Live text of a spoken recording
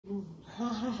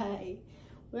Hi,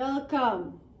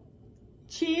 welcome.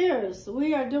 Cheers.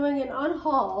 We are doing an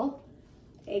unhaul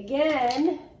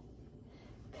again,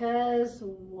 because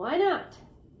why not?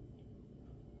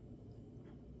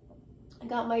 I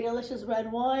got my delicious red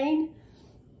wine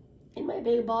in my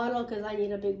big bottle because I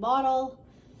need a big bottle.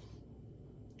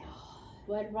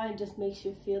 Red wine just makes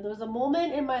you feel. There was a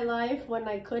moment in my life when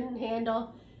I couldn't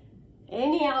handle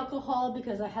any alcohol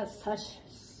because I had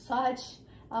such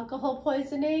alcohol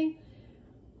poisoning.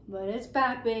 But it's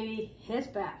back, baby. It's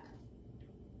back.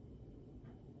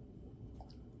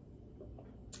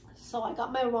 So I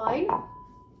got my wine,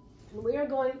 and we are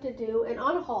going to do an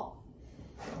unhaul.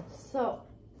 So,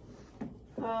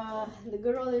 the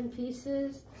girl in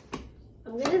pieces.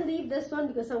 I'm gonna leave this one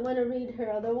because I want to read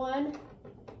her other one.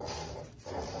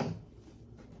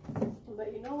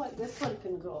 But you know what? This one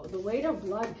can go. The Weight of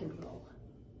Blood can go.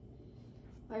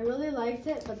 I really liked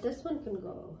it, but this one can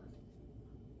go.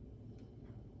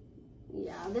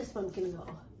 Yeah, this one can go.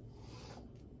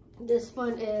 This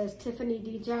one is Tiffany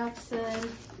D.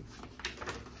 Jackson.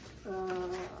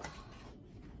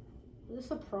 Is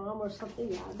this a prom or something?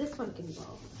 Yeah, this one can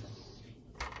go.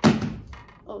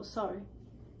 Oh, sorry.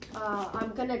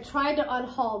 I'm gonna try to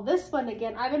unhaul this one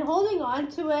again. I've been holding on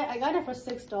to it. I got it for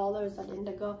 $6 at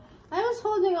Indigo. I was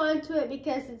holding on to it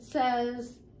because it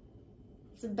says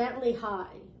it's a Bentley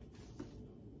High.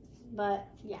 But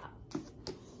yeah,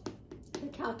 the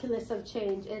calculus of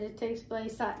change, and it takes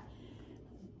place at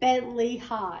Bentley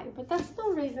High. But that's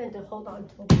no reason to hold on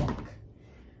to a book.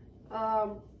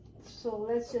 So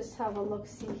let's just have a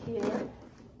look-see here.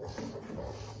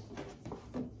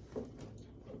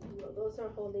 Those are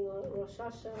holding on.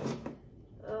 Roshasha,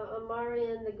 Amari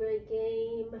and the Great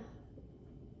Game.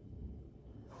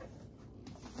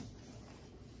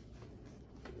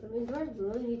 I mean, do I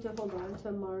really need to hold on to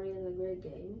Amari and the Great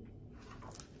Game?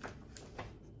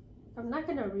 I'm not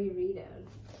gonna reread it.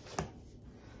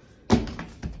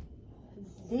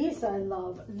 These I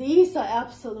love. These I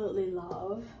absolutely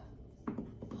love.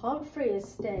 Humphrey is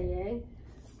staying.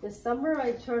 This Summer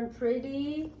I Turned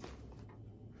Pretty.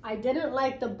 I didn't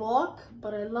like the book,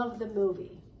 but I love the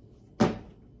movie.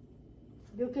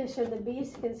 Dukish and the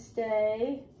Beast can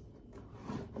stay.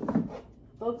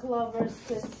 Book Lovers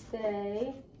can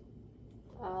stay.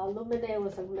 Lumine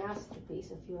was a masterpiece,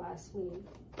 if you ask me.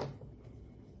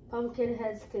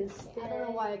 Pumpkinheads can stay. I don't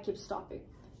know why I keep stopping.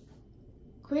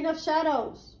 Queen of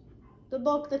Shadows, the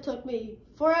book that took me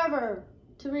forever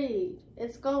to read.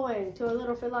 It's going to a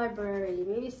little free library.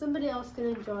 Maybe somebody else can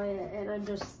enjoy it and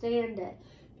understand it,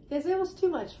 because it was too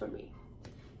much for me.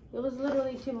 It was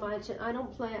literally too much, and I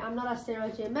don't play. I'm not a Sarah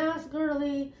J. Maas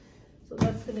girly, so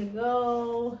that's gonna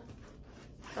go.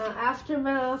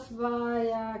 Aftermath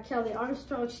by Kelly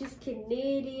Armstrong. She's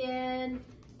Canadian.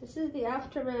 This is the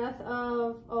aftermath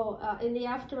of, in the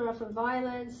aftermath of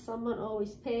violence, someone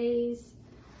always pays.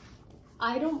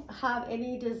 I don't have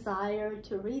any desire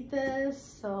to read this,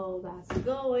 so that's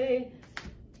going.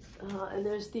 And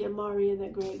there's the Amari and the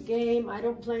Great Game. I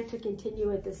don't plan to continue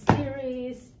with the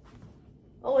series.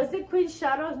 Oh, is it Queen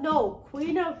Shadows? No,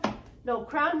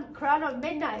 Crown of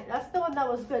Midnight. That's the one that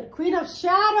was good. Queen of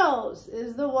Shadows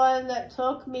is the one that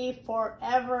took me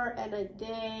forever and a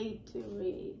day to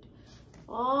read.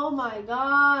 Oh my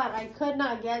God, I could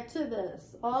not get to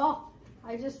this. Oh,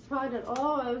 I just tried it.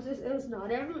 Oh, it was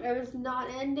not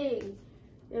ending.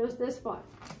 It was this one.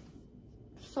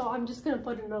 So I'm just gonna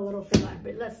put it in a little free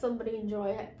library. Let somebody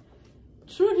enjoy it.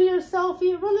 True to Yourself,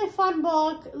 really fun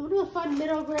book, really fun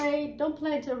middle grade. Don't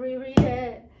plan to reread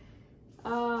it.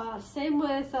 Same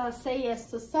with Say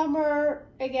Yes to Summer.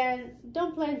 Again,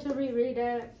 don't plan to reread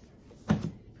it.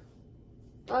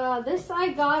 This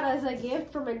I got as a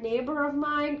gift from a neighbor of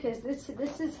mine, because this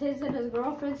is his and his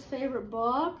girlfriend's favorite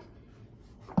book.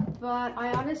 But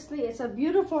I honestly, it's a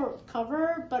beautiful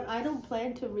cover, but I don't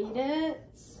plan to read it,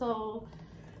 so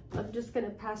I'm just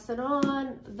gonna pass it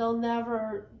on. They'll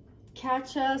Never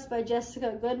Catch Us by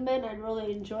Jessica Goodman. I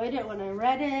really enjoyed it when I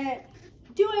read it.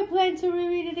 Do I plan to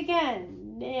reread it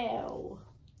again? No.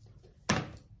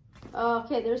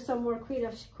 Okay, there's some more Queen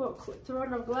of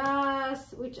Throne of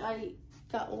Glass, which I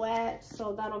got wet,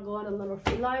 so that'll go in a little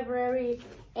free library.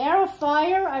 Air of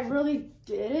Fire, I really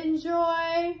did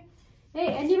enjoy. Hey,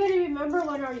 anybody remember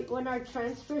when our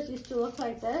transfers used to look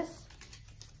like this?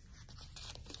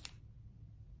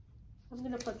 I'm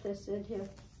gonna put this in here.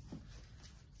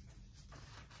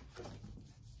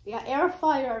 Yeah, Air of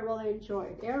Fire I really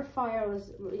enjoyed. Air of Fire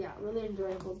was, yeah, really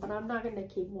enjoyable, but I'm not gonna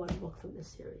keep one book from this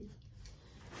series.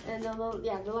 And the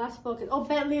last book is,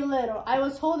 Bentley Little. I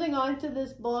was holding on to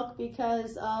this book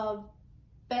because of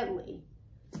Bentley,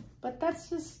 but that's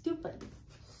just stupid.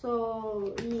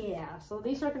 So yeah, so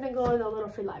these are gonna go in the little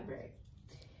free library.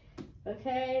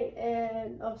 Okay,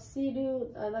 and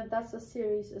Obsidu, that's a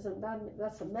series,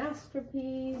 that's a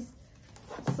masterpiece.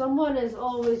 Someone is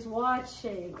always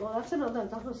watching. Well, that's another,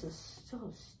 that was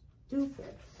so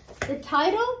stupid. The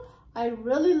title, I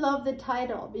really love the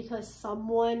title because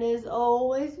someone is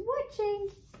always watching.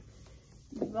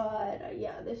 But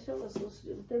yeah, this show was so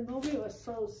stupid. The movie was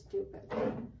so stupid.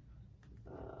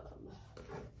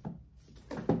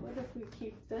 What if we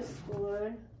keep this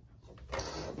one?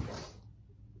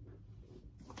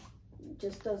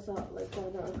 Just as a, like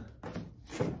on a,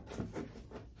 can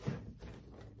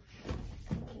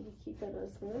we keep it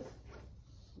as this?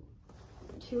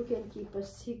 Two can keep a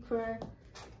secret.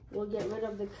 We'll get rid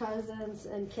of the cousins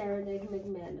and Karen and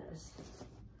McManus.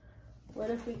 What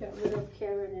if we got rid of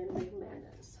Karen and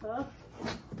McManus, huh?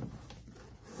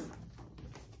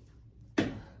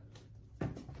 But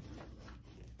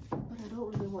I don't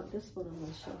really want this one on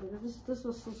my show. This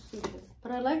was so stupid.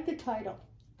 But I like the title.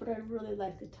 But I really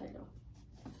like the title.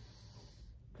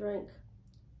 Drink.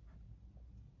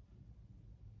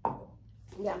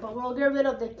 Yeah, but we'll get rid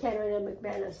of the Karen and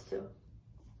McManus too.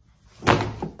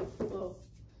 Oh.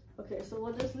 Okay, so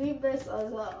we'll just leave this as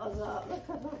a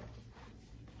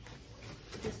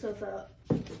just as a,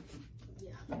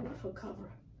 yeah, wonderful cover.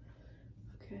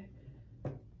 Okay.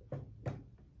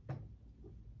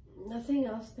 Nothing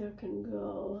else there can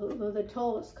go, although the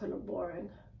toll is kind of boring.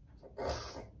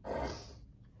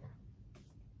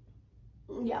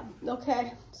 Yeah,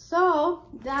 okay. So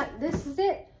this is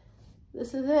it.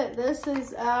 This is it. This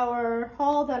is our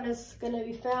haul that is going to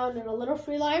be found in a little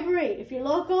free library. If you're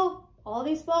local, all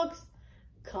these books,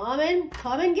 come and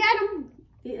get them.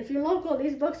 If you're local,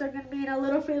 these books are going to be in a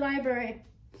little free library.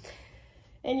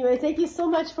 Anyway, thank you so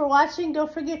much for watching.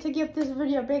 Don't forget to give this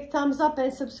video a big thumbs up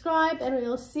and subscribe, and we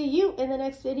will see you in the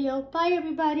next video. Bye,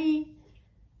 everybody.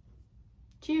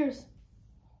 Cheers.